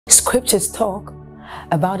Scriptures talk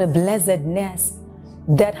about a blessedness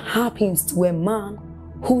that happens to a man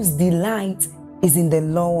whose delight is in the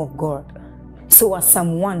law of God. So as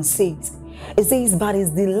Psalm 1 says, it says, but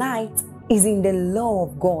his delight is in the law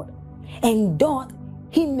of God, and doth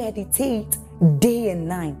he meditate day and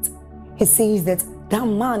night. He says that that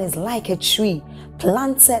man is like a tree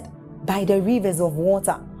planted by the rivers of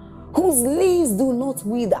water, whose leaves do not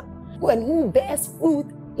wither, and who bears fruit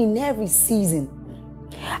in every season.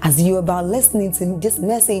 As you're about listening to this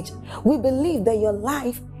message, we believe that your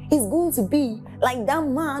life is going to be like that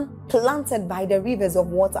man planted by the rivers of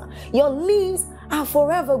water. Your leaves are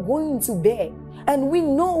forever going to bear. And we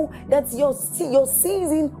know that your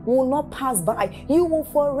season will not pass by. You will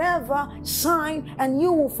forever shine and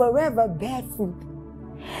you will forever bear fruit.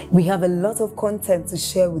 We have a lot of content to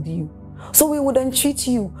share with you. So we would entreat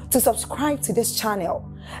you to subscribe to this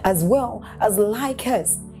channel, as well as like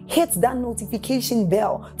us. Hit that notification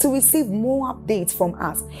bell to receive more updates from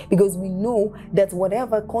us, because we know that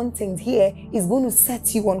whatever content here is going to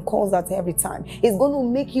set you on course at every time. It's going to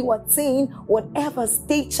make you attain whatever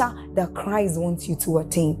stature that Christ wants you to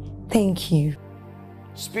attain. Thank you.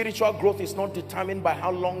 Spiritual growth is not determined by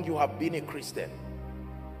how long you have been a Christian.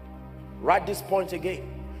 Write this point again.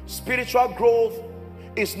 Spiritual growth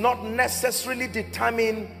is not necessarily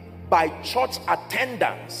determined by church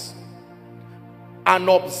attendance and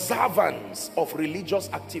observance of religious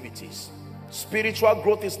activities. Spiritual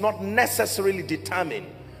growth is not necessarily determined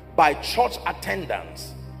by church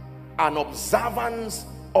attendance and observance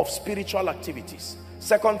of spiritual activities.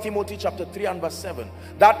 2 Timothy chapter 3 and verse 7.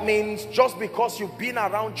 That means just because you've been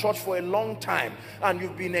around church for a long time and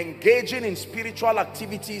you've been engaging in spiritual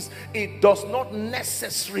activities, it does not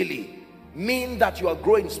necessarily mean that you are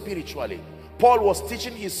growing spiritually. Paul was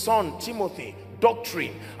teaching his son Timothy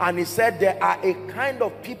doctrine, and he said there are a kind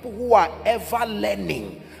of people who are ever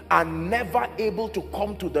learning and never able to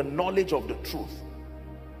come to the knowledge of the truth.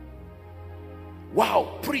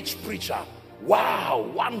 Wow, preach, preacher.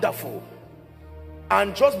 Wow, wonderful.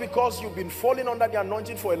 And just because you've been falling under the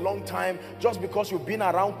anointing for a long time, just because you've been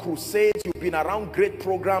around crusades, you've been around great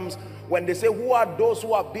programs, when they say who are those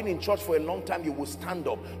who have been in church for a long time, you will stand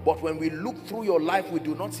up. But when we look through your life, we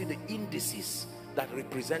do not see the indices that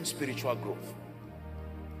represent spiritual growth.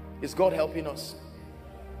 Is God helping us?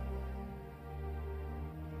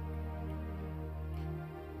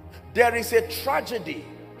 There is a tragedy.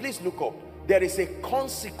 Please look up. There is a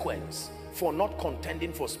consequence for not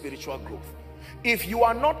contending for spiritual growth. If you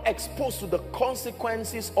are not exposed to the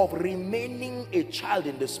consequences of remaining a child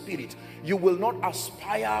in the spirit, you will not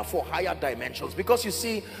aspire for higher dimensions. Because you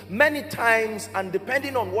see, many times, and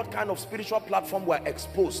depending on what kind of spiritual platform we're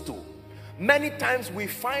exposed to, many times we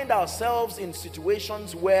find ourselves in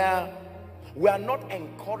situations where we are not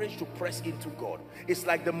encouraged to press into God. It's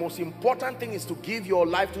like the most important thing is to give your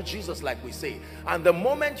life to Jesus, like we say. And the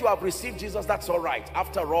moment you have received Jesus, that's all right.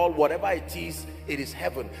 After all, whatever it is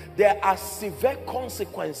heaven. There are severe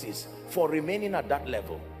consequences for remaining at that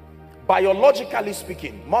level. Biologically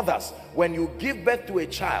speaking, mothers, when you give birth to a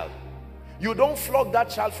child, you don't flog that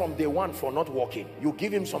child from day one for not walking. You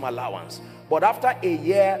give him some allowance. But after a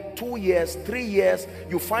year, 2 years, 3 years,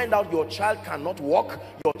 you find out your child cannot walk,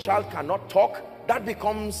 your child cannot talk. That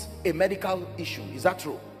becomes a medical issue. Is that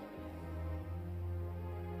true?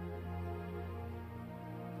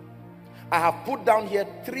 I have put down here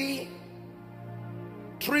three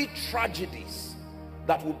tragedies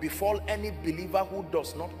that will befall any believer who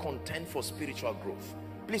does not contend for spiritual growth.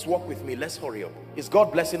 Please walk with me. Let's hurry up. Is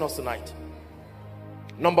God blessing us tonight?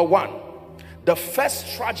 Number one, the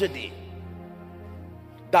first tragedy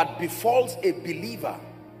that befalls a believer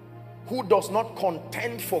who does not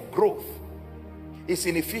contend for growth is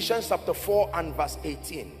in Ephesians chapter 4 and verse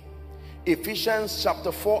 18. Ephesians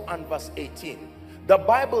chapter 4 and verse 18. The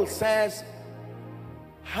Bible says,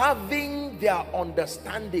 having their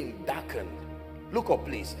understanding darkened. Look up,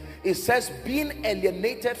 please. It says, being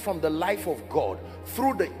alienated from the life of God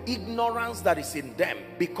through the ignorance that is in them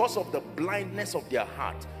because of the blindness of their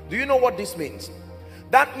heart. Do you know what this means?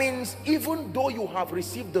 That means even though you have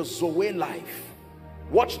received the Zoe life,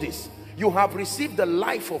 watch this, you have received the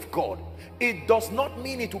life of God, it does not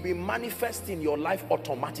mean it will be manifest in your life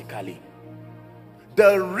automatically.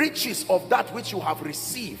 The riches of that which you have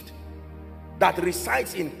received that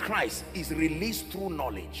resides in Christ is released through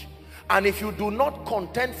knowledge. And if you do not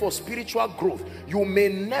contend for spiritual growth, you may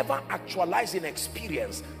never actualize in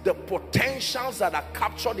experience the potentials that are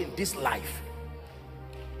captured in this life.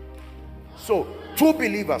 So, two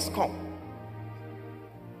believers, come.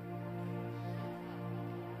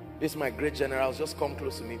 This is my great generals, just come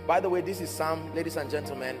close to me. By the way, this is Sam, ladies and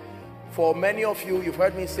gentlemen, For many of you, you've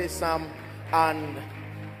heard me say Psalm, and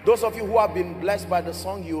those of you who have been blessed by the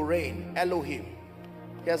song You Reign, Elohim.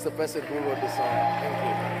 Here's the person who wrote the song. Thank you.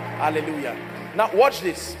 Hallelujah. Now watch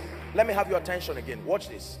this. Let me have your attention again. Watch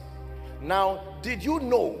this. Now, did you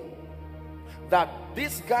know that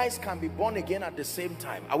these guys can be born again at the same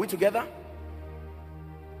time? Are we together?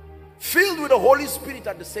 Filled with the Holy Spirit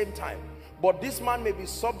at the same time. But this man may be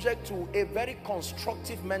subject to a very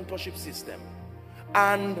constructive mentorship system.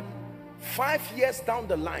 And 5 years down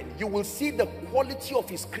the line, you will see the quality of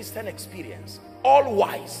his Christian experience. All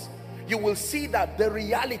wise. You will see that the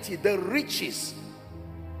reality, the riches,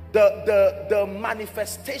 the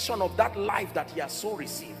manifestation of that life that he has so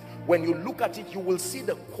received. When you look at it, you will see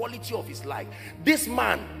the quality of his life. This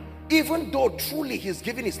man, even though truly he's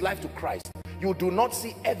given his life to Christ, you do not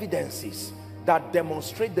see evidences that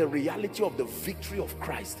demonstrate the reality of the victory of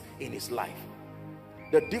Christ in his life.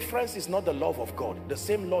 The difference is not the love of God. The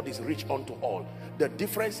same Lord is rich unto all. The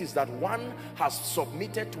difference is that one has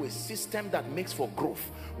submitted to a system that makes for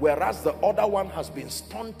growth, whereas the other one has been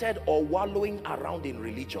stunted or wallowing around in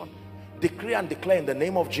religion. Decree and declare in the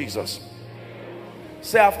name of Jesus.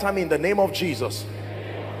 Say after me, in the name of Jesus,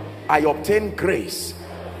 I obtain grace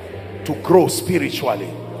to grow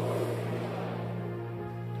spiritually.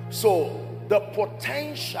 So the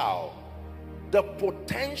potential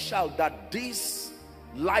that this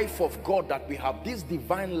life of God that we have, this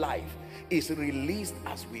divine life, is released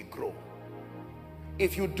as we grow.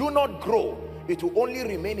 If you do not grow, it will only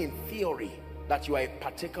remain in theory that you are a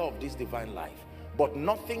partaker of this divine life, but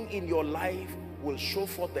nothing in your life will show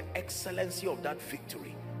forth the excellency of that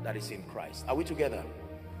victory that is in Christ. Are we together?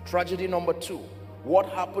 Tragedy number 2. What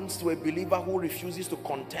happens to a believer who refuses to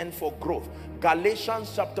contend for growth?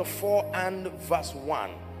 Galatians chapter 4 and verse 1.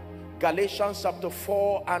 Galatians chapter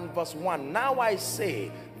 4 and verse 1. Now I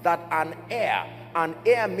say that an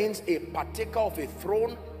heir means a partaker of a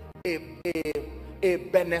throne, a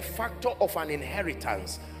benefactor of an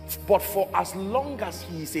inheritance. But for as long as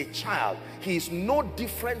he is a child, he is no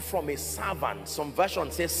different from a servant. Some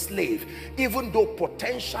version says slave, even though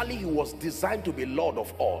potentially he was designed to be Lord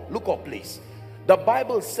of all. Look up please. The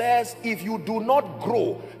Bible says if you do not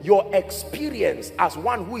grow, your experience as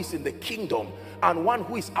one who is in the kingdom and one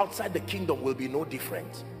who is outside the kingdom will be no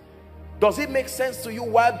different. Does it make sense to you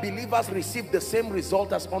why believers receive the same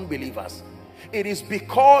result as unbelievers? It is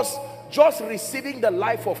because just receiving the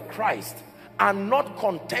life of Christ and not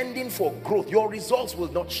contending for growth, your results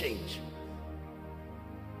will not change.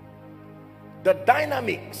 The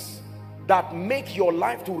dynamics that make your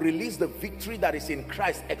life to release the victory that is in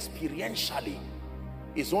Christ experientially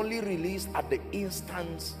is only released at the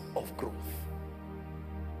instance of growth.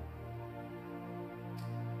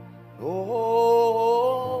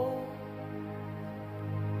 Oh,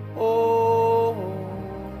 oh, oh,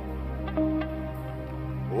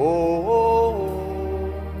 oh,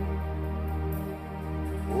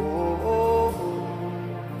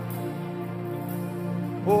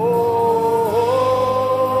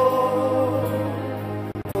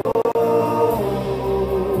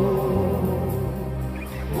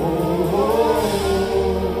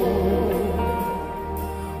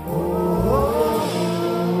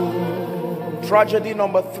 Tragedy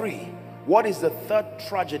number 3. What is the third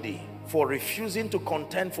tragedy for refusing to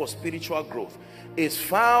contend for spiritual growth? Is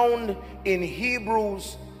found in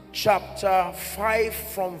Hebrews chapter 5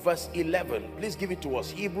 from verse 11. Please give it to us.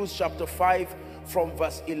 Hebrews chapter 5 from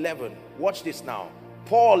verse 11. Watch this now.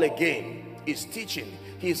 Paul again is teaching.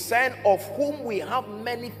 He's saying, of whom we have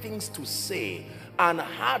many things to say and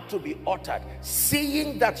hard to be uttered,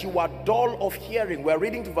 seeing that you are dull of hearing. We're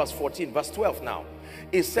reading to verse 14, verse 12 now.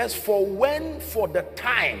 It says, for when for the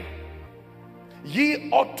time ye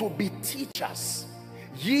ought to be teachers,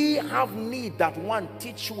 ye have need that one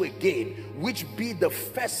teach you again, which be the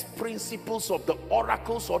first principles of the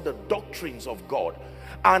oracles or the doctrines of God,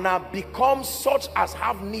 and are become such as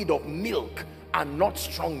have need of milk and not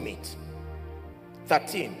strong meat.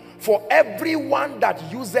 13. For everyone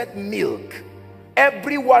that useth milk,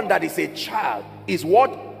 everyone that is a child, is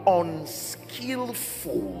what?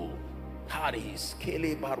 Unskillful.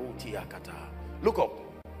 Look up.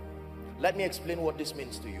 Let me explain what this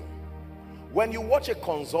means to you. When you watch a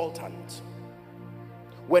consultant,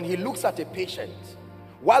 when he looks at a patient,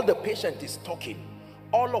 while the patient is talking,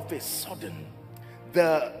 all of a sudden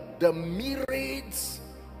the myriads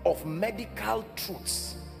of medical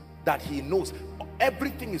truths that he knows,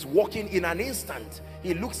 everything is working in an instant.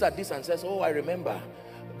 He looks at this and says, oh, I remember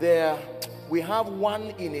we have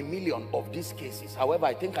 1 in a million of these cases. However,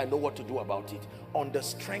 I think I know what to do about it, on the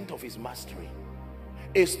strength of his mastery.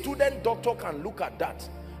 A student doctor can look at that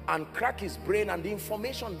and crack his brain, and the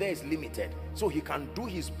information there is limited. So he can do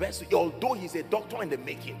his best, although he's a doctor in the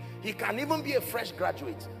making. He can even be a fresh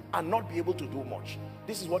graduate and not be able to do much.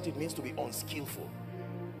 This is what it means to be unskillful.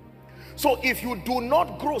 So if you do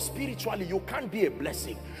not grow spiritually, you can't be a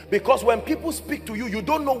blessing. Because when people speak to you, you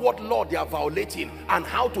don't know what law they are violating and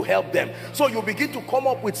how to help them. So you begin to come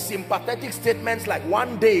up with sympathetic statements like,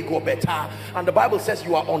 one day it go better. And the Bible says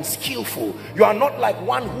you are unskillful. You are not like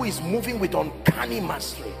one who is moving with uncanny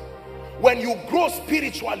mastery. When you grow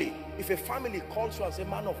spiritually, if a family calls you and says,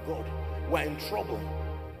 man of God, we're in trouble.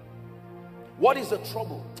 What is the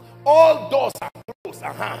trouble? All doors are closed.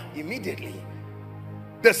 Immediately.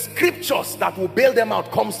 The scriptures that will bail them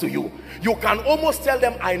out comes to you. You can almost tell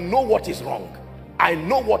them, I know what is wrong. I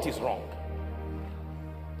know what is wrong.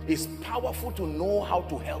 It's powerful to know how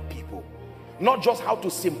to help people, not just how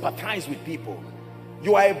to sympathize with people.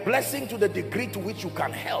 You are a blessing to the degree to which you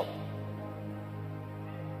can help.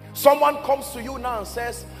 Someone comes to you now and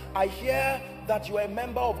says, I hear that you are a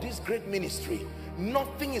member of this great ministry.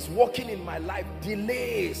 Nothing is working in my life.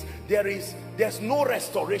 Delays. There's no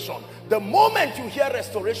restoration. The moment you hear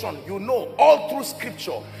restoration, you know all through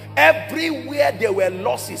scripture, everywhere there were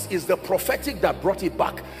losses is the prophetic that brought it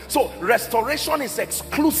back. So restoration is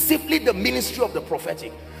exclusively the ministry of the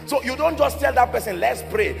prophetic. So you don't just tell that person, let's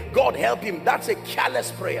pray, God help him. That's a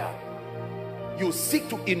careless prayer. You seek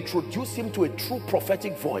to introduce him to a true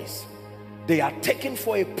prophetic voice. They are taken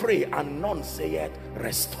for a prey, and none say it,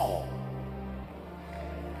 restore.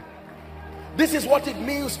 This is what it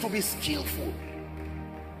means to be skillful.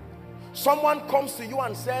 Someone comes to you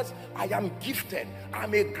and says, I am gifted,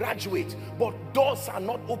 I'm a graduate, but doors are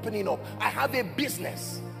not opening up. I have a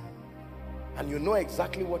business. And you know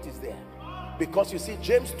exactly what is there. Because you see,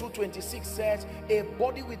 James 2:26 says, a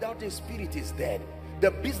body without a spirit is dead.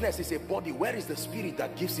 The business is a body. Where is the spirit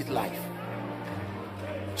that gives it life?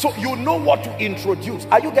 So you know what to introduce.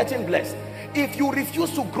 Are you getting blessed? If you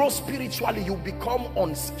refuse to grow spiritually, you become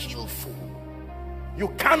unskillful. You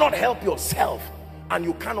cannot help yourself, and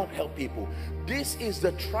you cannot help people. This is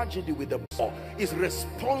the tragedy with the poor. Is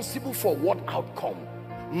responsible for what outcome?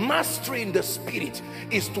 Mastery in the spirit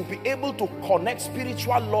is to be able to connect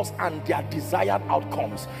spiritual laws and their desired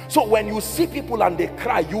outcomes. So when you see people and they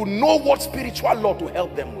cry, you know what spiritual law to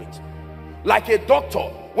help them with. Like a doctor,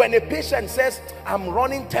 when a patient says, I'm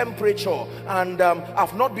running temperature and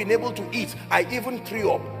I've not been able to eat, I even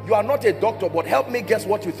threw up. You are not a doctor, but help me guess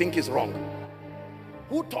what you think is wrong.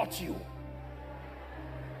 Who taught you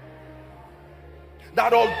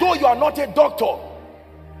that although you are not a doctor,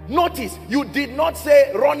 notice you did not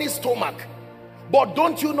say runny stomach, but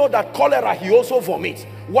don't you know that cholera, he also vomits?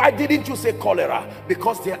 Why didn't you say cholera?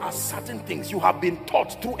 Because there are certain things you have been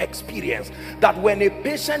taught through experience, that when a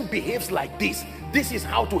patient behaves like this, this is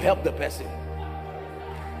how to help the person.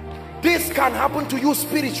 This can happen to you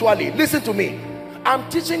spiritually. Listen to me, I'm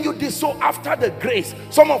teaching you this, so after the grace,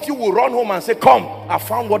 some of you will run home and say, come, I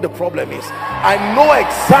found what the problem is. I know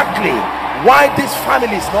exactly why this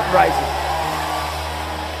family is not rising.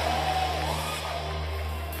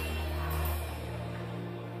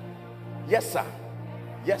 Yes, sir.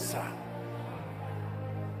 Yes, sir.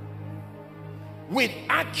 With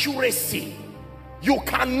accuracy, you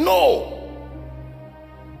can know.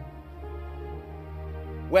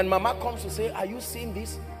 When mama comes to say, are you seeing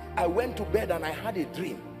this? I went to bed and I had a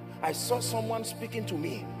dream. I saw someone speaking to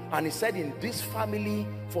me, and he said, in this family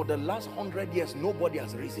for the last 100 years nobody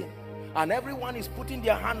has risen, and everyone is putting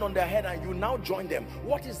their hand on their head, and you now join them.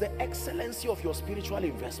 What is the excellency of your spiritual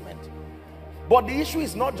investment? But the issue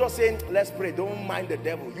is not just saying, let's pray, don't mind the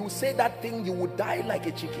devil. You say that thing, you would die like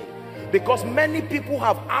a chicken. Because many people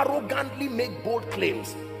have arrogantly made bold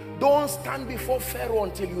claims. Don't stand before Pharaoh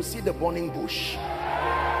until you see the burning bush.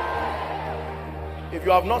 If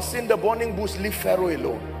you have not seen the burning bush, leave Pharaoh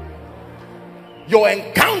alone. Your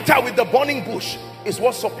encounter with the burning bush is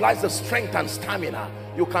what supplies the strength and stamina.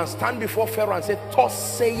 You can stand before Pharaoh and say,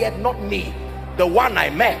 thus saith not me, the one I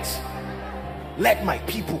met, let my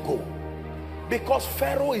people go. Because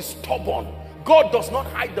Pharaoh is stubborn. God does not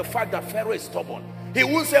hide the fact that Pharaoh is stubborn. He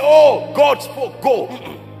will say, oh, God spoke, go.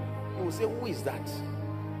 He will say, who is that?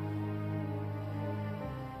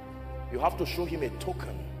 You have to show him a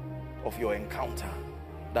token of your encounter,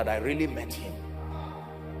 that I really met him.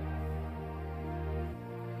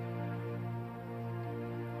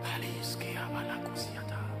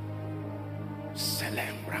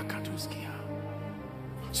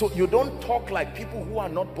 So you don't talk like people who are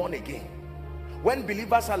not born again. When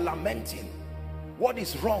believers are lamenting what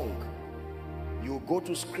is wrong, you go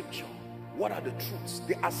to scripture. What are the truths?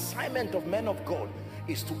 The assignment of men of God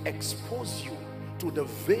is to expose you to the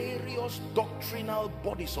various doctrinal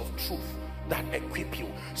bodies of truth that equip you,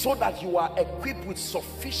 so that you are equipped with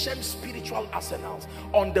sufficient spiritual arsenals.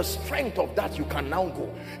 On the strength of that, you can now go.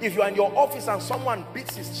 If you are in your office and someone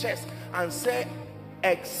beats his chest and say,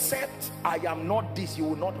 except I am not this, you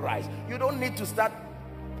will not rise, you don't need to start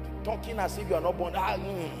talking as if you are not born.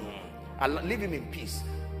 Leave him in peace.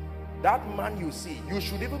 That man you see, you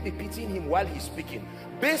should even be pitying him while he's speaking,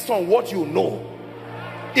 based on what you know.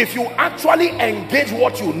 If you actually engage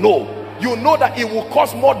what you know that it will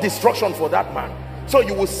cause more destruction for that man. So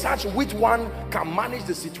you will search which one can manage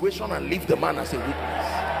the situation and leave the man as a witness.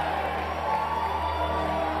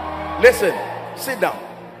 Listen, sit down.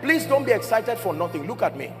 Please don't be excited for nothing. Look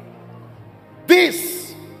at me.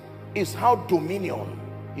 This is how dominion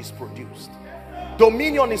is produced.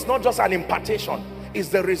 Dominion is not just an impartation. It's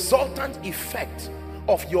the resultant effect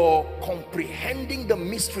of your comprehending the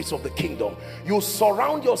mysteries of the kingdom. You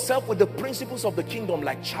surround yourself with the principles of the kingdom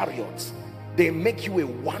like chariots. They make you a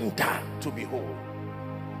wonder to behold.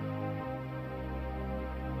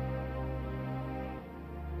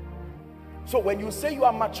 So when you say you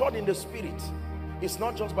are matured in the spirit, it's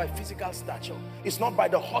not just by physical stature. It's not by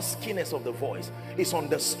the huskiness of the voice. It's on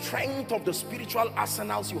the strength of the spiritual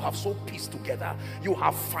arsenals you have so pieced together. You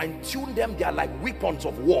have fine-tuned them. They are like weapons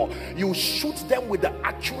of war. You shoot them with the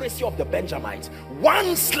accuracy of the Benjamites.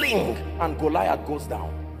 One sling and Goliath goes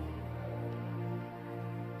down.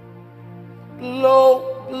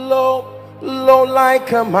 Low, low, low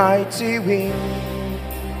like a mighty wind.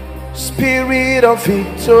 Spirit of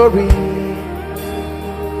victory,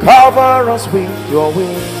 cover us with your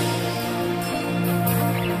wings.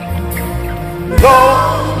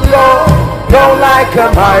 Low, low, low like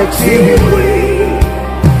a mighty wind.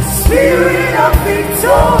 Spirit of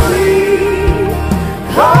victory,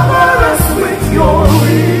 cover us with your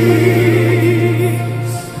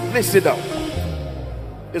wings. Please sit down.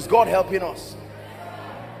 Is God helping us?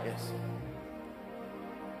 Yes.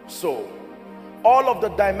 So, all of the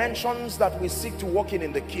dimensions that we seek to walk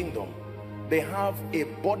in the kingdom, they have a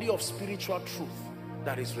body of spiritual truth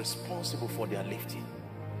that is responsible for their lifting.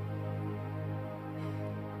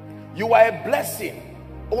 You are a blessing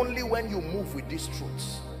only when you move with these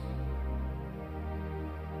truths.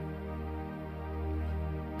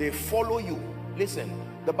 They follow you. Listen,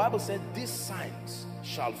 the Bible said these signs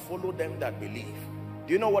shall follow them that believe.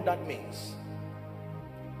 Do you know what that means?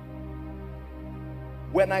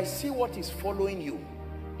 When I see what is following you,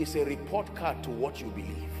 it's a report card to what you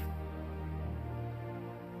believe.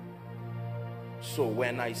 So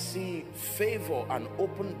when I see favor and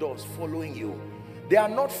open doors following you, they are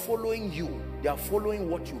not following you, they are following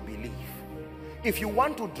what you believe. If you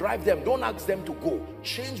want to drive them, don't ask them to go.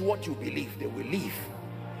 Change what you believe, they will leave.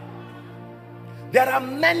 There are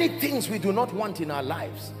many things we do not want in our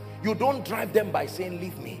lives. You don't drive them by saying,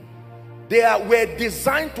 leave me. Were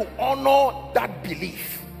designed to honor that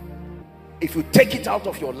belief. If you take it out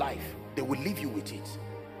of your life, they will leave you with it.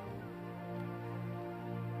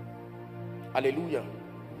 Hallelujah.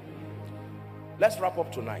 Let's wrap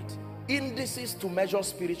up tonight. Indices to measure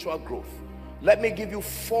spiritual growth. Let me give you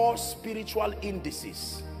 4 spiritual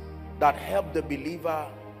indices that help the believer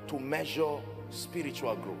to measure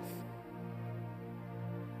spiritual growth.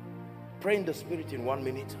 Pray in the spirit in 1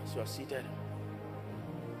 minute as you are seated.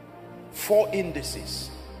 4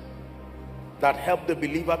 indices that help the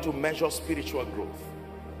believer to measure spiritual growth.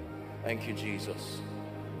 Thank you, Jesus.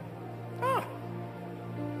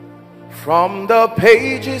 From the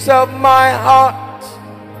pages of my heart,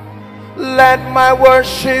 let my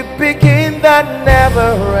worship begin that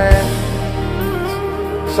never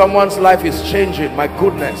ends. Someone's life is changing, my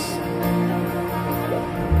goodness.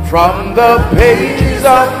 From the pages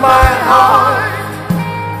of my heart,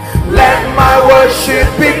 let my worship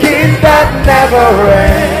begin that never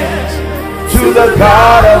ends. To the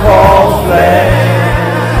God of all flesh.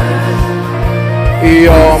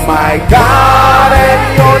 You're my God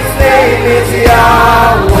and your name is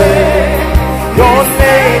Yahweh. Your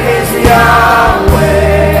name is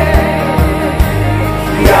Yahweh.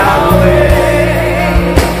 Yahweh.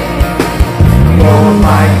 You're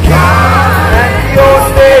my God and your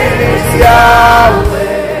name is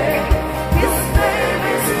Yahweh. His name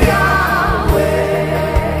is Yahweh.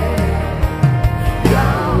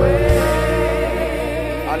 Yahweh.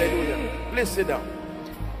 Hallelujah. Please sit down.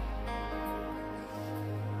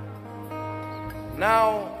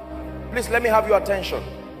 Now, please let me have your attention.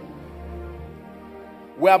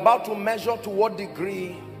 We're about to measure to what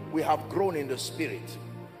degree we have grown in the spirit.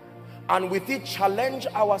 And with it, challenge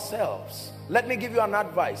ourselves. Let me give you an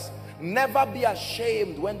advice. Never be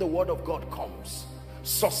ashamed when the word of God comes.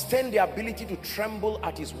 sustain the ability to tremble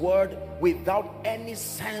at his word without any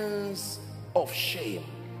sense of shame.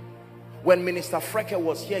 When Minister Freke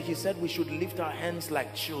was here, he said we should lift our hands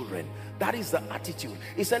like children. That is the attitude.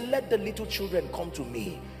 He said, let the little children come to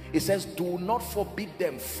me. He says, do not forbid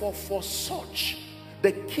them, for such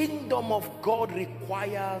the kingdom of God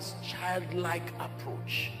requires childlike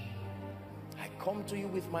approach. I come to you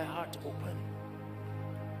with my heart open,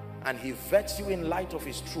 and he vets you in light of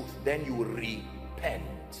his truth. Then you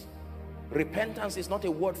repent. Repentance is not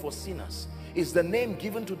a word for sinners. It's the name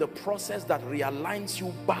given to the process that realigns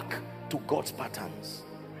you back to God's patterns.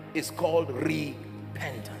 It's called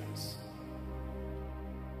repentance.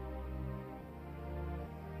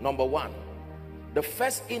 Number one, the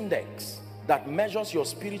first index that measures your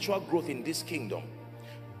spiritual growth in this kingdom,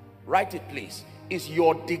 write it please, is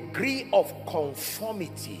your degree of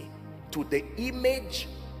conformity to the image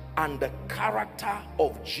and the character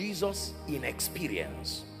of Jesus in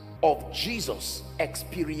experience. Of Jesus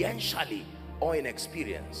experientially or in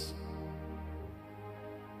experience.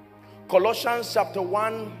 Colossians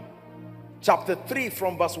chapter 3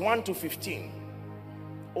 from verse 1 to 15.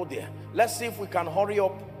 Oh dear, let's see if we can hurry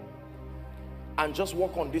up and just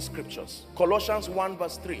work on these scriptures. Colossians 1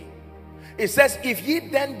 verse 3. It says, if ye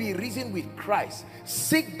then be risen with Christ,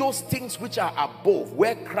 seek those things which are above,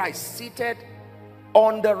 where Christ seated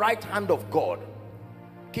on the right hand of God.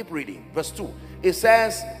 Keep reading. Verse 2. It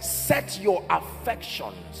says, set your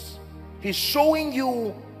affections. He's showing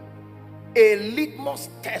you a litmus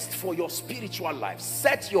test for your spiritual life.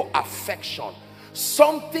 Set your affection.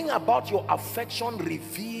 Something about your affection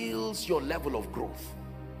reveals your level of growth.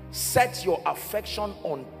 Set your affection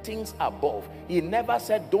on things above. He never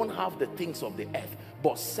said don't have the things of the earth,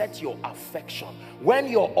 but set your affection. When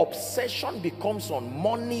your obsession becomes on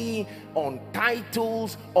money, on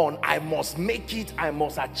titles, on I must make it, I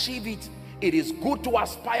must achieve it, it is good to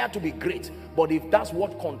aspire to be great, but if that's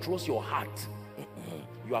what controls your heart,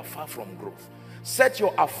 you are far from growth. Set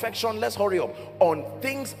your affection, let's hurry up, on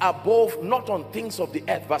things above, not on things of the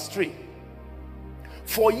earth. Verse 3.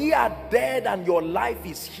 For ye are dead, and your life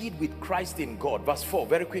is hid with Christ in God. Verse 4,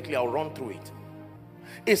 very quickly, I'll run through it.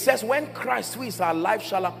 It says, when Christ, who is our life,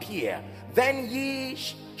 shall appear, then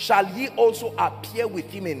shall ye also appear with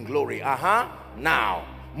him in glory. Now,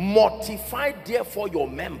 mortify therefore your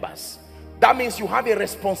members. That means you have a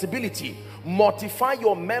responsibility. Mortify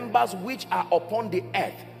your members which are upon the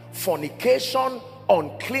earth: fornication,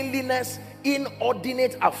 uncleanliness,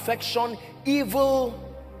 inordinate affection, evil,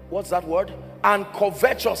 what's that word? And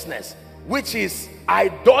covetousness, which is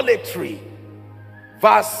idolatry.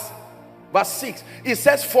 Verse 6, it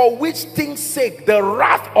says, for which things sake the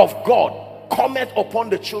wrath of God cometh upon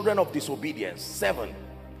the children of disobedience. 7,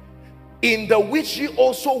 in the which ye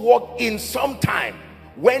also walked in some time,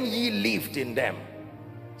 when ye lived in them.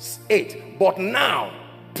 8, but now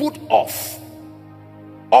put off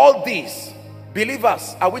all these.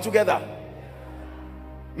 Believers, are we together?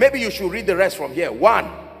 Maybe you should read the rest from here. 1,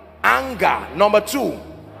 anger. Number 2,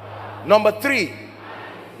 number 3,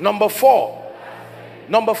 number 4,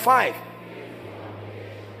 number 5.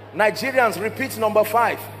 Nigerians, repeat number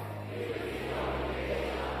 5.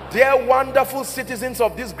 Dear wonderful citizens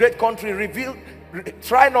of this great country,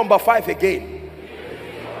 try number 5 again.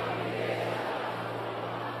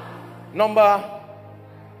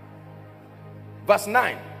 Verse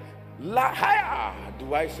 9.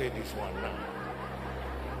 Do I say this one now?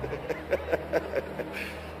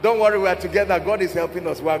 Don't worry, we are together. God is helping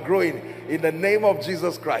us. We are growing in the name of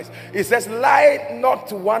Jesus Christ. It says, lie not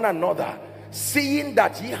to one another, seeing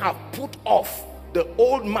that ye have put off the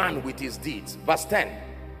old man with his deeds. Verse 10.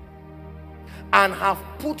 And have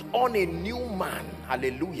put on a new man.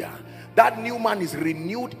 Hallelujah. That new man is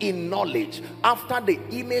renewed in knowledge after the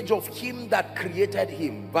image of him that created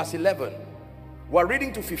him. Verse 11. We're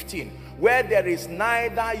reading to 15. Where there is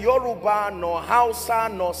neither Yoruba, nor Hausa,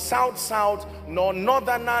 nor South, nor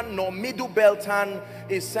Northerner, nor Middle Beltan.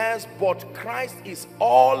 It says, but Christ is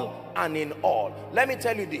all and in all. Let me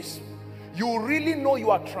tell you this. You really know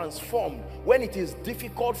you are transformed when it is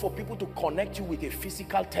difficult for people to connect you with a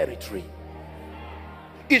physical territory.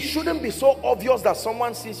 It shouldn't be so obvious that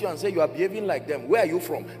someone sees you and says you are behaving like them. Where are you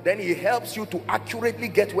from? Then he helps you to accurately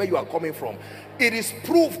get where you are coming from. It is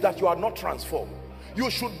proof that you are not transformed. You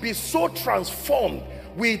should be so transformed.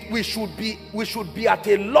 We should be at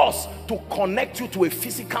a loss to connect you to a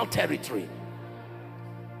physical territory.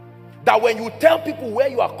 That when you tell people where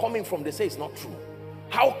you are coming from, they say it's not true.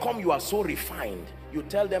 How come you are so refined? You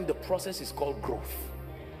tell them the process is called growth.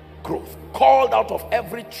 Growth. Called out of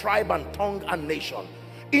every tribe and tongue and nation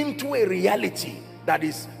into a reality that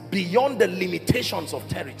is beyond the limitations of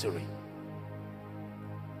territory.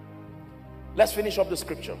 Let's finish up the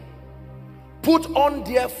scripture. Put on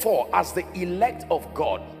therefore as the elect of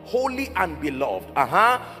God, holy and beloved,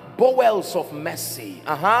 bowels of mercy,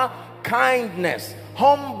 kindness,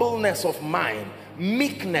 humbleness of mind,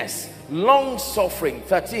 meekness, long suffering.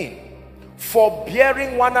 13,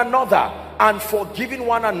 forbearing one another and forgiving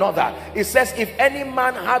one another. It says, if any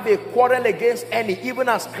man have a quarrel against any, even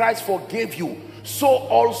as Christ forgave you, so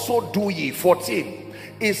also do ye. 14,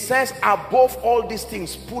 it says, above all these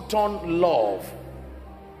things put on love.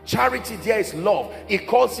 Charity there is love. It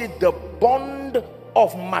calls it the bond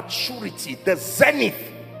of maturity, the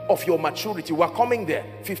zenith of your maturity. We're coming there.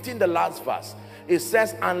 15, the last verse. It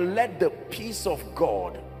says, and let the peace of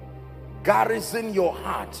God garrison your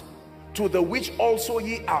heart, to the which also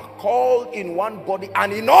ye are called in one body,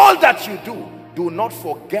 and in all that you do, do not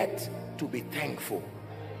forget to be thankful.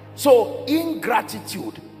 So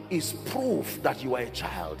ingratitude is proof that you are a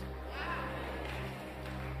child.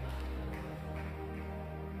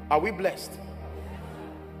 Are we blessed?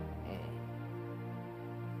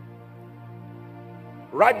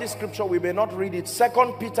 Write this scripture, we may not read it.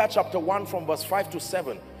 2 Peter chapter 1 from verse 5 to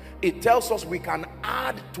 7. It tells us we can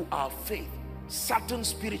add to our faith certain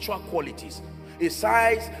spiritual qualities. It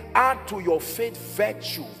says, add to your faith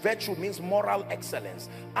virtue. Virtue means moral excellence.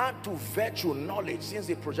 Add to virtue knowledge. Since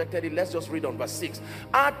they projected it, let's just read on verse 6.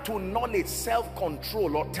 Add to knowledge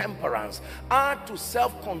self-control or temperance. Add to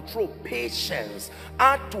self-control patience.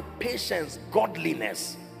 Add to patience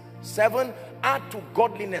godliness. 7, add to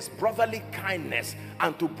godliness brotherly kindness,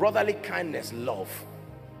 and to brotherly kindness love.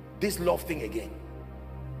 This love thing again.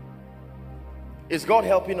 Is God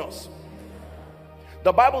helping us?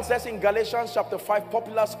 The Bible says in Galatians chapter 5,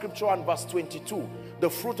 popular scripture, and verse 22, the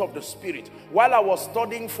fruit of the Spirit. While I was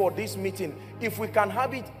studying for this meeting, if we can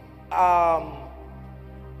have it,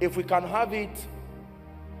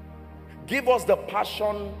 give us the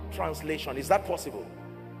Passion Translation. Is that possible?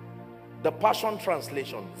 The Passion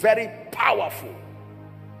Translation, very powerful.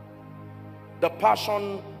 The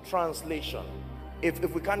Passion Translation. If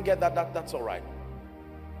we can't get that's all right.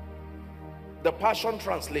 The Passion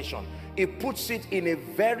Translation, it puts it in a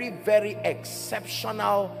very, very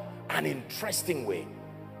exceptional and interesting way.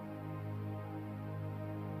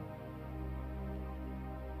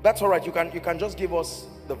 That's all right. You can just give us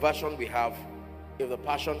the version we have if the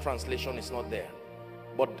Passion Translation is not there.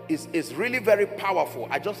 But it's really very powerful.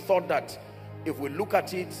 I just thought that if we look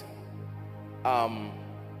at it,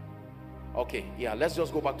 okay, yeah, let's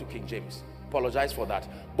just go back to King James. Apologize for that.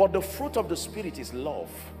 But the fruit of the Spirit is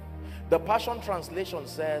love. The Passion Translation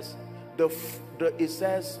says, it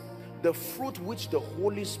says, the fruit which the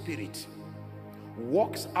Holy Spirit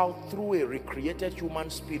works out through a recreated human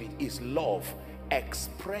spirit is love,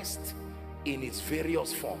 expressed in its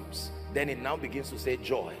various forms. Then it now begins to say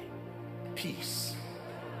joy, peace.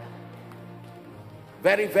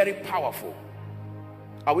 Very, very powerful.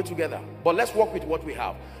 Are we together? But let's work with what we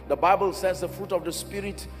have. The Bible says the fruit of the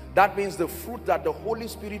Spirit, that means the fruit that the Holy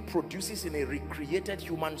Spirit produces in a recreated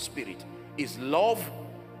human spirit is love.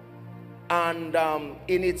 And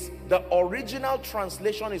the original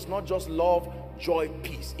translation is not just love, joy,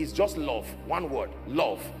 peace. It's just love, one word,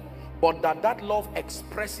 love. But that love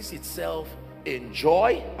expresses itself in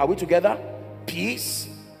joy. Are we together? Peace.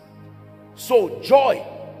 So joy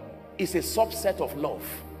is a subset of love.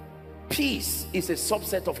 Peace is a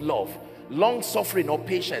subset of love. Long suffering or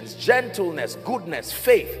patience, gentleness, goodness,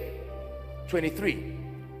 faith. 23.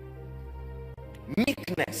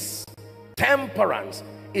 Meekness, temperance.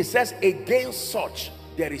 It says, against such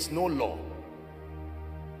there is no law.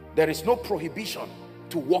 There is no prohibition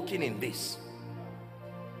to walking in this.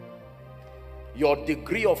 Your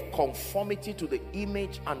degree of conformity to the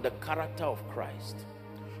image and the character of Christ.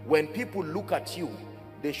 When people look at you,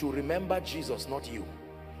 they should remember Jesus, not you.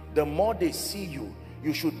 The more they see you,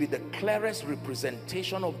 you should be the clearest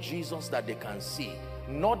representation of Jesus that they can see.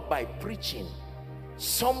 Not by preaching.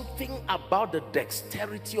 Something about the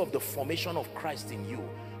dexterity of the formation of Christ in you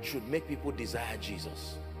should make people desire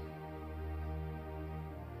Jesus.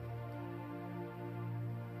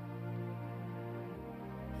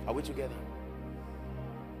 Are we together?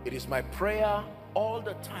 It is my prayer all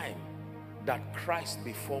the time that Christ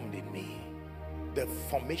be formed in me. The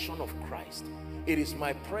formation of Christ. It is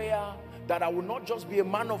my prayer that I will not just be a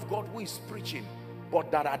man of God who is preaching, but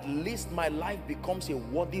that at least my life becomes a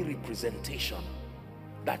worthy representation.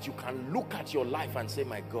 That you can look at your life and say,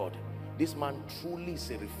 my God, this man truly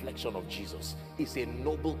is a reflection of Jesus. It's a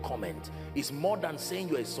noble comment. It's more than saying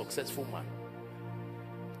you're a successful man.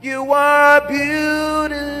 You are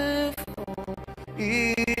beautiful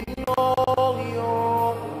in all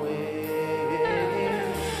your ways.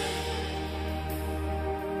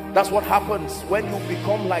 That's what happens when you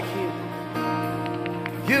become like him.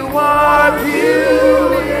 You are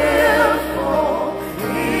beautiful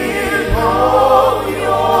in all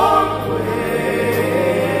your ways.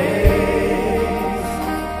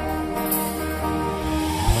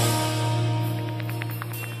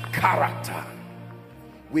 Character.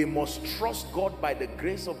 We must trust God by the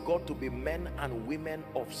grace of God to be men and women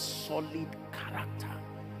of solid character.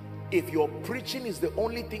 If your preaching is the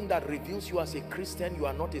only thing that reveals you as a Christian, you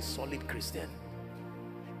are not a solid Christian.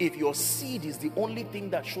 If your seed is the only thing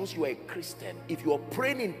that shows you are a Christian, if your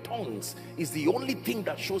praying in tongues is the only thing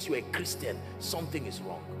that shows you are a Christian, something is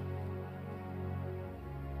wrong.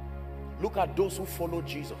 Look at those who follow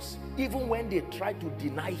Jesus. Even when they tried to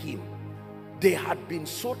deny him, they had been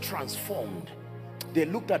so transformed. They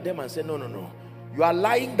looked at them and said, no, no, no. You are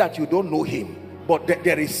lying that you don't know him, but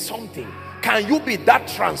there is something. Can you be that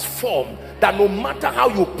transformed that no matter how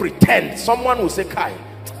you pretend, someone will say, Kai,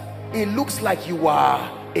 it looks like you are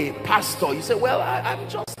a pastor. You say, well, I'm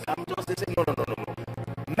just. They say, no, no, no, no, no.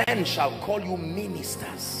 Men shall call you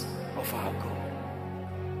ministers of our God.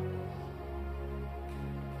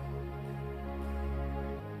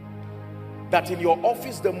 That in your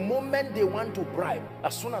office, the moment they want to bribe,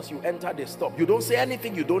 as soon as you enter, they stop. You don't say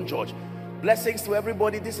anything, you don't judge. Blessings to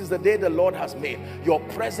everybody. This is the day the Lord has made. Your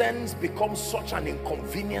presence becomes such an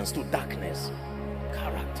inconvenience to darkness.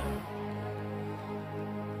 Character.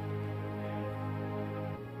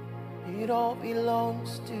 It all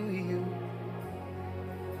belongs to you.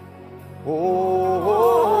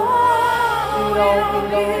 Oh, it all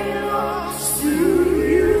belongs to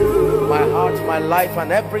you. My heart, my life,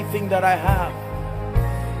 and everything that I have.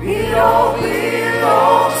 It all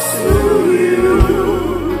belongs to you.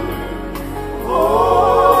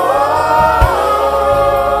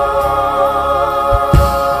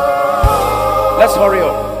 Let's hurry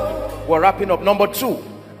up. We're wrapping up. Number 2,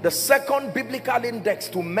 the second biblical index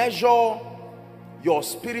to measure your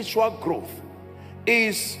spiritual growth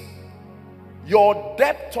is your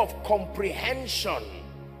depth of comprehension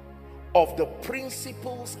of the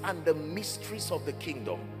principles and the mysteries of the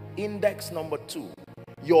kingdom. Index number 2,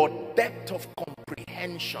 your depth of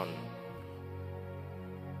comprehension,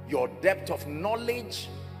 your depth of knowledge,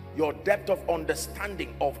 your depth of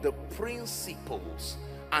understanding of the principles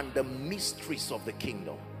and the mysteries of the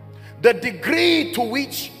kingdom. The degree to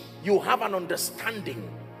which you have an understanding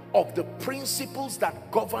of the principles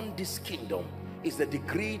that govern this kingdom is the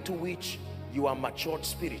degree to which you are matured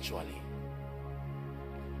spiritually.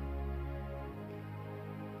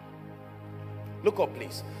 Look up,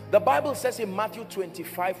 please. The Bible says in Matthew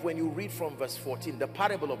 25, when you read from verse 14, the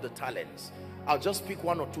parable of the talents. I'll just pick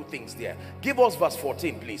one or two things there. Give us verse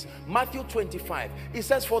 14, please. Matthew 25. It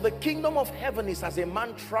says, for the kingdom of heaven is as a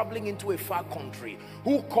man traveling into a far country,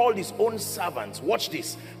 who called his own servants, watch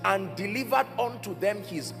this, and delivered unto them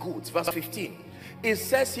his goods. Verse 15. It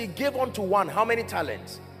says he gave unto one, how many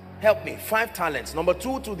talents? Help me. 5 talents. Number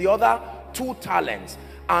 2 to the other, 2 talents.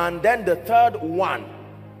 And then the third one,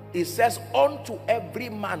 it says, unto every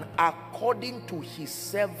man according to his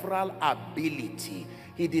several ability.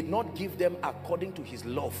 He did not give them according to his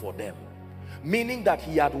love for them, meaning that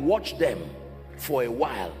he had watched them for a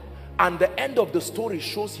while, and the end of the story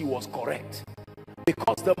shows he was correct,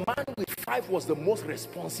 because the man with 5 was the most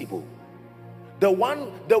responsible. The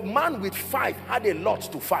man with 5 had a lot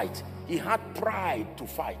to fight. He had pride to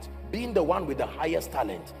fight. Being the one with the highest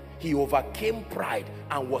talent, he overcame pride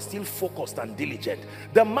and was still focused and diligent.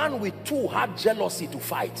 The man with 2 had jealousy to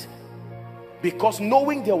fight, because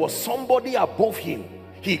knowing there was somebody above him,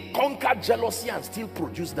 he conquered jealousy and still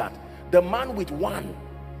produced that. The man with 1,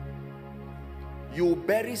 you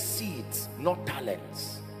bury seeds, not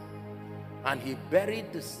talents. And he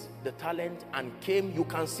buried the talent and came. You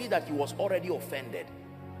can see that he was already offended.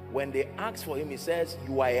 When they asked for him, he says,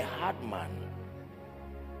 you are a hard man.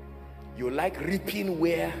 You like reaping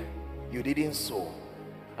where you didn't sow.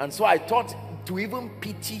 And so I thought to even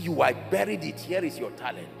pity you, I buried it. Here is your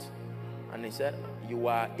talent. And he said, you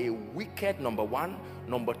are a wicked, number 1.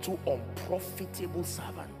 Number 2, unprofitable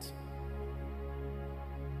servant.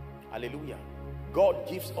 Hallelujah. God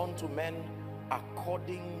gives unto men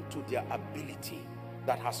according to their ability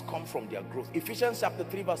that has come from their growth. Ephesians chapter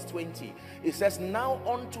 3 verse 20, it says, now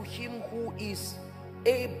unto him who is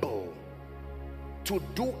able to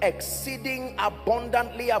do exceeding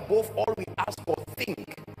abundantly above all we ask or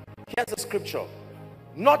think. Here's the scripture.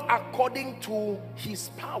 Not according to his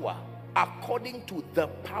power, according to the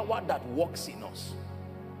power that works in us.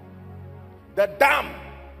 The dam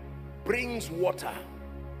brings water,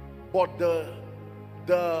 but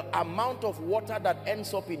the amount of water that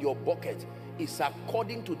ends up in your bucket is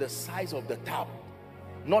according to the size of the tap.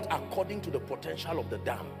 not according to the potential of the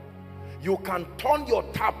dam. You can turn your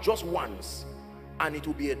tap just once and it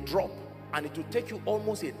will be a drop, and it will take you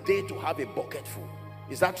almost a day to have a bucket full.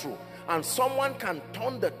 Is that true? And someone can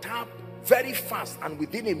turn the tap very fast and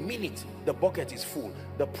within a minute the bucket is full.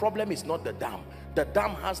 The problem is not the dam. The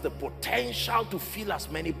dam has the potential to fill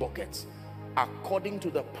as many buckets according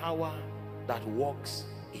to the power that works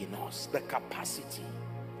in us, the capacity.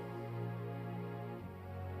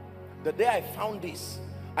 The day I found this,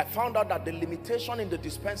 I found out that the limitation in the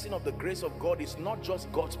dispensing of the grace of God is not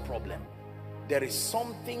just God's problem. There is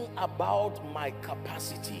something about my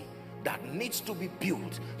capacity that needs to be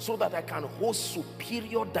built so that I can host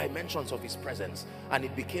superior dimensions of his presence. And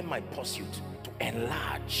it became my pursuit to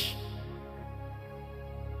enlarge.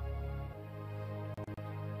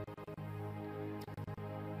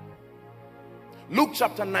 Luke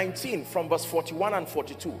chapter 19 from verse 41 and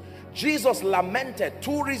 42. Jesus lamented.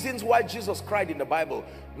 Two reasons why Jesus cried in the Bible.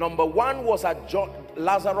 Number one was at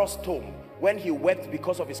Lazarus' tomb when he wept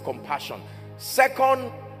because of his compassion.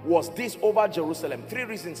 Second was this over Jerusalem. Three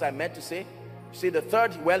reasons I meant to say. See, the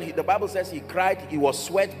third, well, the Bible says he cried, he was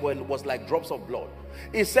sweat, but it was like drops of blood.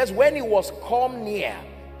 It says when he was come near,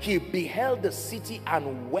 he beheld the city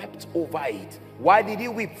and wept over it. Why did he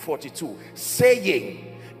weep? 42. Saying,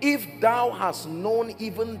 if thou hast known,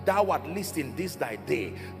 even thou at least in this thy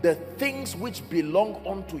day, the things which belong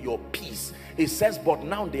unto your peace. It says, but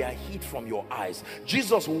now they are hid from your eyes.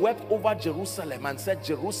 Jesus wept over Jerusalem and said,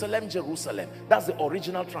 Jerusalem, Jerusalem. That's the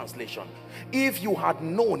original translation. If you had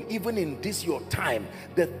known, even in this your time,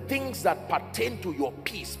 the things that pertain to your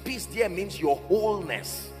peace. Peace there means your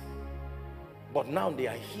wholeness. But now they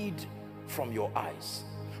are hid from your eyes.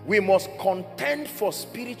 We must contend for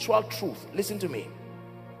spiritual truth. Listen to me.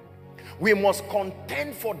 We must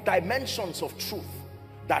contend for dimensions of truth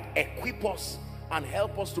that equip us and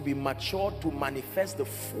help us to be mature to manifest the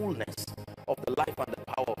fullness of the life and the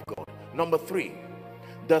power of God. Number three,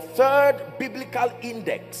 the third biblical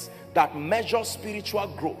index that measures spiritual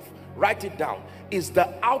growth, write it down, is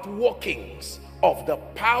the outworkings of the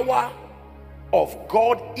power of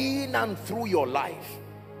God in and through your life.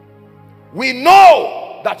 We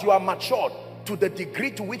know that you are matured to the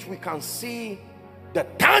degree to which we can see the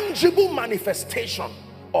tangible manifestation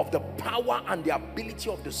of the power and the ability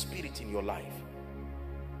of the Spirit in your life.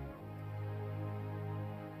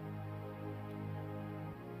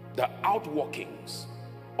 The outworkings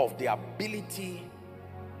of the ability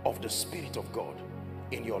of the Spirit of God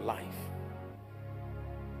in your life.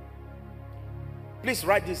 Please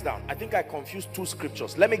write this down. I think I confused two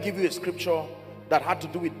scriptures. Let me give you a scripture that had to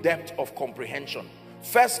do with depth of comprehension.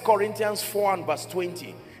 1 Corinthians 4 and verse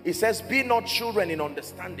 20. It says, be not children in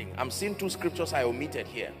understanding. I'm seeing two scriptures I omitted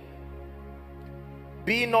here.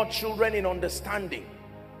 Be not children in understanding.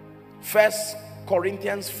 1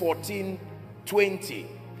 Corinthians 14, 20.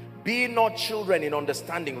 Be not children in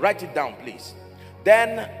understanding. Write it down, please.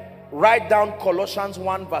 Then write down Colossians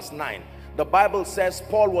 1 verse 9. The Bible says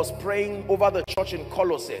Paul was praying over the church in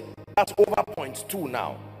Colossae. That's over point 2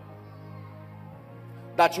 now.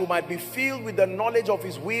 That you might be filled with the knowledge of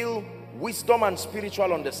his will, wisdom and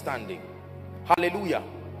spiritual understanding. Hallelujah.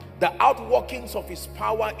 The outworkings of his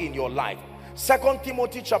power in your life. 2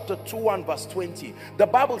 Timothy chapter 2 and verse 20. The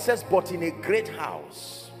Bible says, but in a great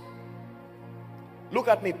house. Look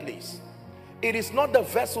at me, please. It is not the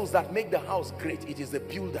vessels that make the house great. It is the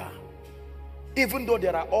builder. Even though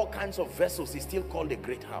there are all kinds of vessels, it's still called a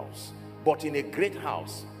great house. But in a great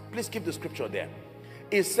house, please keep the scripture there.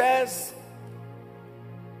 It says,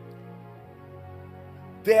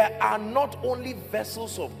 there are not only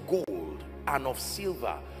vessels of gold and of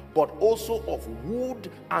silver, but also of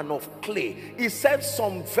wood and of clay. It says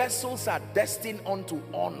some vessels are destined unto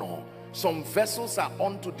honor. Some vessels are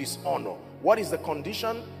unto dishonor. What is the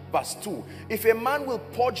condition? Verse 2. If a man will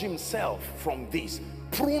purge himself from this,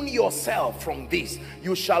 prune yourself from this,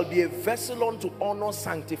 you shall be a vessel unto honor,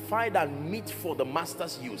 sanctified and meet for the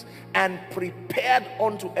master's use, and prepared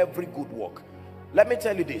unto every good work. Let me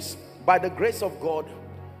tell you this. By the grace of God,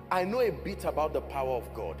 I know a bit about the power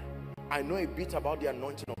of God. I know a bit about the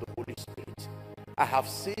anointing of the Holy Spirit. I have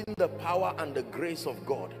seen the power and the grace of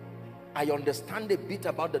God. I understand a bit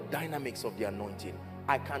about the dynamics of the anointing.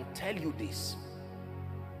 I can tell you this.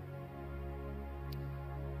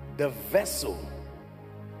 The vessel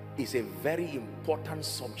is a very important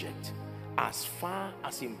subject as far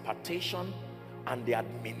as impartation and the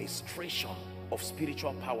administration of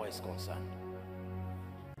spiritual power is concerned.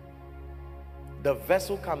 The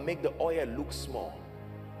vessel can make the oil look small.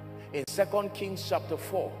 In 2 Kings chapter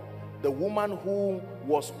 4, the woman who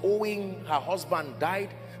was owing, her husband died.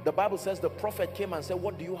 The Bible says the prophet came and said,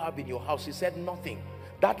 what do you have in your house? She said, nothing.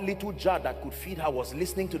 that little jar that could feed her was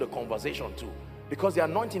listening to the conversation too, because the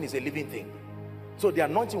anointing is a living thing. So the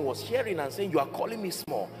anointing was hearing and saying, you are calling me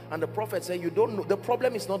small. And the prophet said, you don't know. The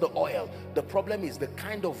problem is not the oil. The problem is the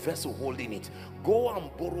kind of vessel holding it. Go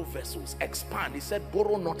and borrow vessels. Expand. He said,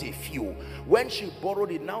 borrow not a few. When she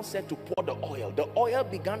borrowed, it now said to pour the oil. The oil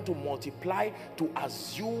began to multiply to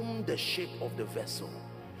assume the shape of the vessel.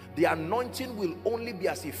 The anointing will only be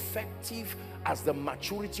as effective as the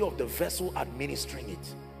maturity of the vessel administering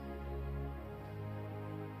it.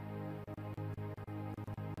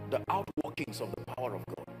 The outworkings of the power of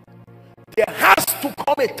God. There has to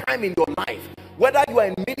come a time in your life, whether you are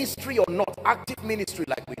in ministry or not, active ministry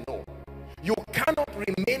like we know, you cannot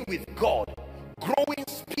remain with God, growing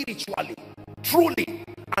spiritually, truly,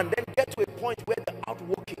 and then get to a point where the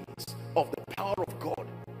outworkings of the power of God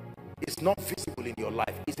is not visible in your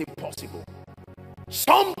life. It's impossible.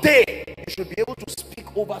 Someday you should be able to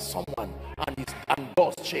speak over someone and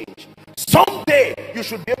doors change. Someday you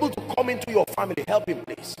should be able to come into your family. Help him,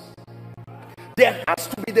 please. There has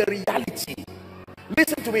to be the reality.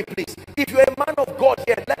 Listen to me, please. If you're a man of God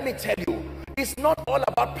here, let me tell you, it's not all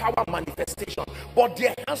about power manifestation, but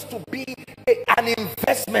there has to be an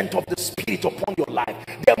investment of the Spirit upon your life.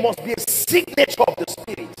 There must be a signature of the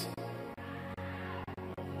Spirit.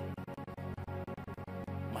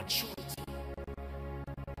 Maturity.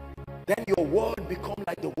 Then your word become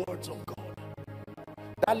like the words of God.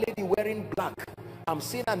 That lady wearing black, I'm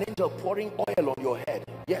seeing an angel pouring oil on your head.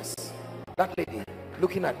 Yes, that lady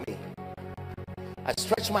looking at me. I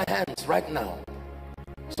stretch my hands right now.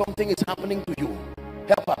 Something is happening to you.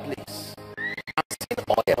 Help her, please. I'm seeing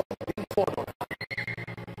oil being poured on her.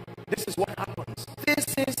 This is what happens. This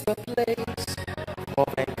is the place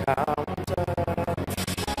of encounter.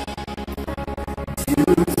 To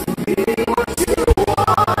be what you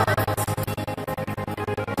want.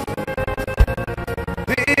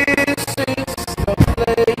 This is the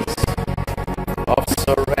place of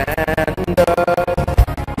surrender.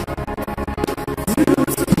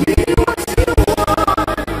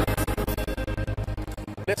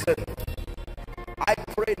 Listen, I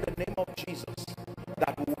pray in the name of Jesus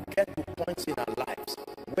that we will get to points in our lives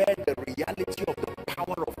where the reality of the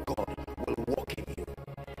power of God will walk in you.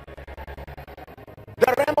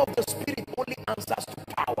 The realm of the Spirit only answers to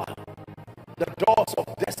power. The doors of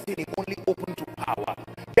destiny only open to power.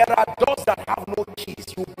 There are doors that have no keys.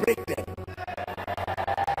 You break them.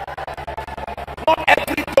 Not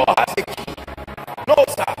every door has a key. No,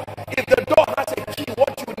 sir. If the door has a key,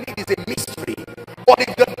 what you need is a mystery. But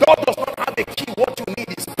if the door does not have a key, what you need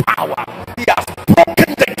is power. He has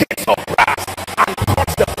broken the gates of brass and cut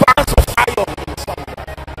the bands of iron in sunder.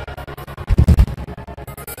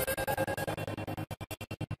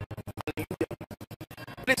 Hallelujah.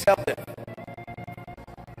 Please help them.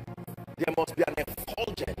 There must be an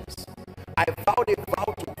effulgence. I vowed a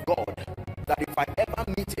vow to God that if I ever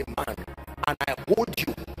meet a man and I hold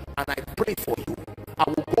you and I pray for you, I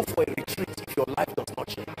will go for a retreat if your life does not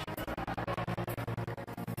change.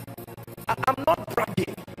 I'm not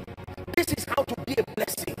bragging. This is how to be a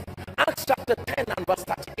blessing. Acts chapter 10 and verse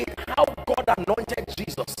 38, how God anointed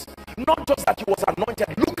Jesus. Not just that he was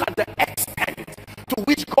anointed, look at the extent to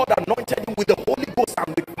which God anointed him with the Holy Ghost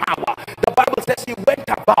and with power. The Bible says he went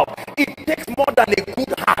about. It takes more than a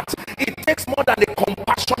good heart. It takes more than a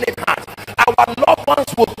compassionate heart. Our loved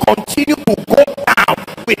ones will continue to go down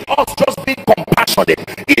with us just being compassionate.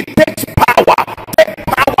 It takes power. Take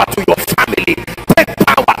power to your family. Take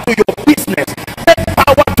power to your business. Take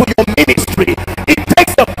power to your ministry. It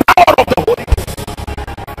takes the power of the Holy Ghost.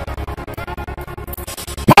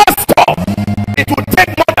 Pastor, it will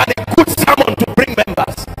take more than a good sermon to bring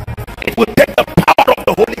members. It will take the power of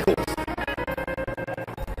the Holy Ghost.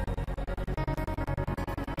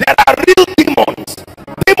 There are real demons.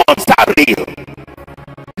 Demons are real.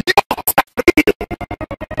 Yokes are real.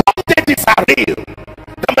 Bondages are real.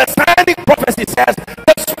 The Messianic prophecy says,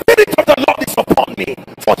 the Spirit of the Lord is upon me,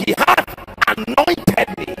 for he hath anointed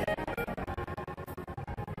me.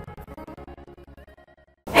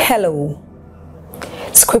 Hello.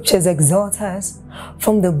 Scriptures exhort us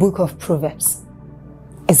from the book of Proverbs.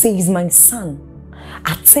 It says, my son,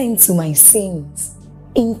 attend to my sayings.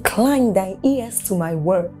 Incline thy ears to my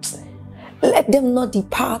words. Let them not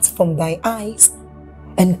depart from thy eyes,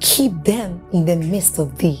 and keep them in the midst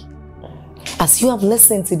of thee. As you have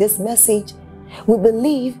listened to this message, we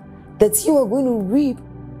believe that you are going to reap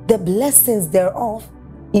the blessings thereof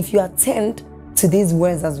if you attend to these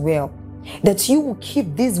words as well. That you will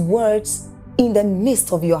keep these words in the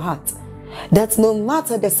midst of your heart. That no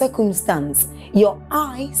matter the circumstance, your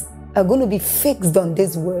eyes are going to be fixed on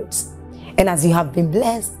these words. And as you have been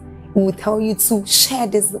blessed, we will tell you to share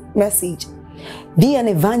this message. Be an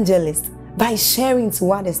evangelist by sharing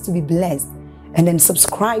to others to be blessed. And then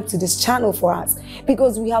subscribe to this channel for us,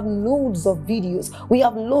 because we have loads of videos, we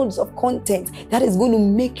have loads of content that is going to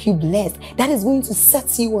make you blessed, that is going to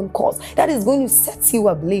set you on course, that is going to set you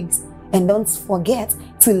ablaze. And don't forget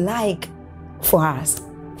to like for us.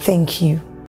 Thank you.